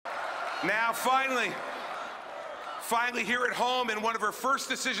Now, finally here at home, in one of her first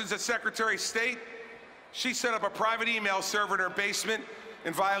decisions as Secretary of State, she set up a private email server in her basement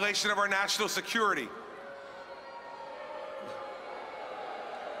in violation of our national security.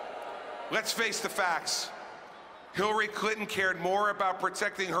 Let's face the facts. Hillary Clinton cared more about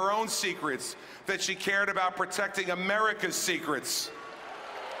protecting her own secrets than she cared about protecting America's secrets.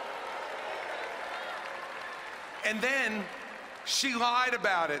 And then she lied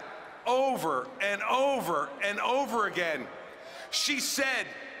about it over and over and over again. She said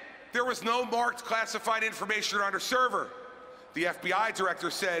there was no marked classified information on her server. The FBI director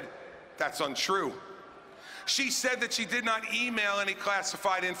said that's untrue. She said that she did not email any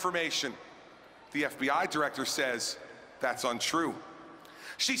classified information. The FBI director says that's untrue.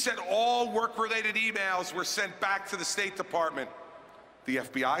 She said all work-related emails were sent back to the State Department. The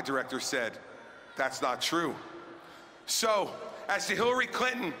FBI director said that's not true. So, as to Hillary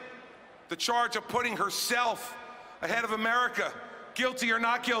Clinton, the charge of putting herself ahead of America, guilty or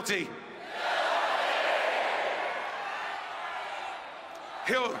not guilty?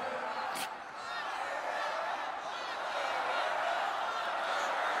 Hillary.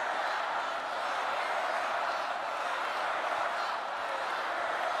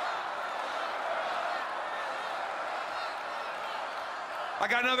 I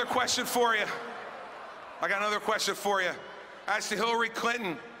got another question for you. As to Hillary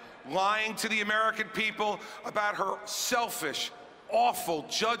Clinton lying to the American people about her selfish, awful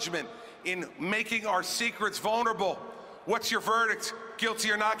judgment in making our secrets vulnerable, what's your verdict?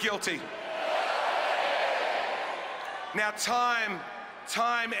 Guilty or not guilty? Now, time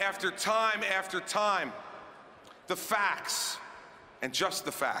after time, the facts, and just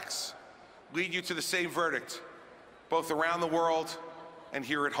the facts, lead you to the same verdict, both around the world and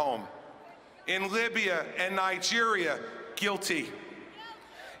here at home. In Libya and Nigeria, guilty.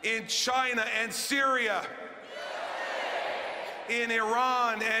 In China and Syria. Guilty. In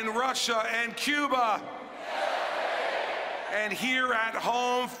Iran and Russia and Cuba. Guilty. And here at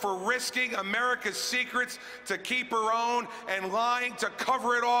home for risking America's secrets to keep her own and lying to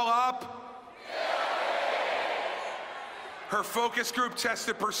cover it all up. Guilty. Her focus group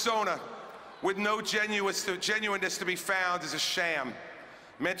tested persona with no genuineness to be found is a sham,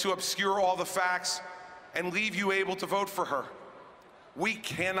 meant to obscure all the facts and leave you able to vote for her. We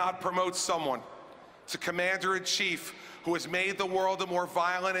cannot promote someone to commander-in-chief who has made the world a more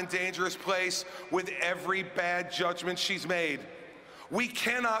violent and dangerous place with every bad judgment she's made. We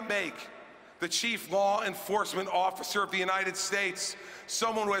cannot make the chief law enforcement officer of the United States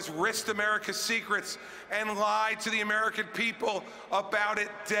someone who has risked America's secrets and lied to the American people about it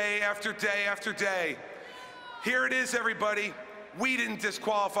day after day after day. Here it is, everybody. We didn't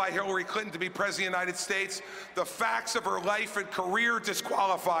disqualify Hillary Clinton to be President of the United States. The facts of her life and career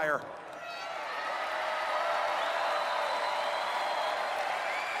disqualify her.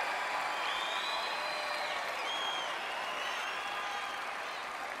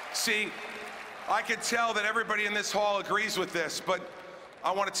 See, I can tell that everybody in this hall agrees with this, but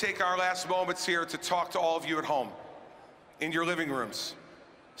I want to take our last moments here to talk to all of you at home, in your living rooms,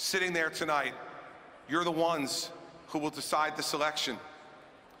 sitting there tonight. You're the ones who will decide this election.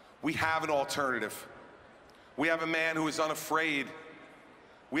 We have an alternative. We have a man who is unafraid.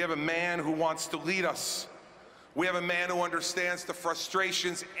 We have a man who wants to lead us. We have a man who understands the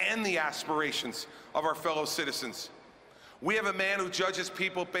frustrations and the aspirations of our fellow citizens. We have a man who judges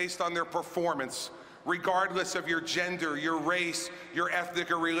people based on their performance, regardless of your gender, your race, your ethnic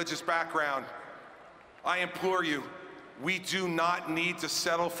or religious background. I implore you, we do not need to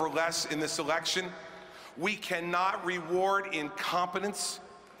settle for less in this election. We cannot reward incompetence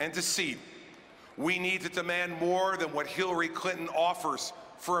and deceit. We need to demand more than what Hillary Clinton offers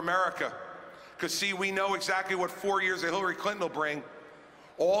for America. Because see, we know exactly what 4 years of Hillary Clinton will bring.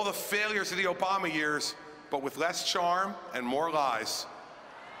 All the failures of the Obama years, but with less charm and more lies.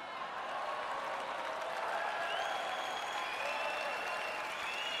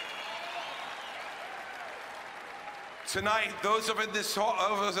 Tonight, those of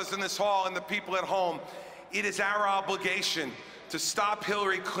us in this hall and the people at home, it is our obligation to stop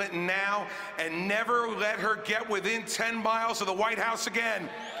Hillary Clinton now and never let her get within 10 miles of the White House again.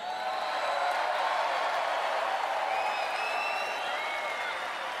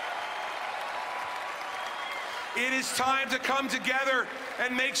 It is time to come together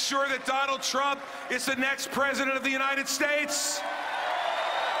and make sure that Donald Trump is the next president of the United States.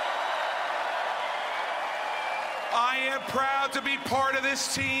 I am proud to be part of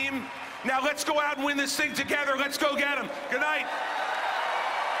this team. Now let's go out and win this thing together. Let's go get them. Good night.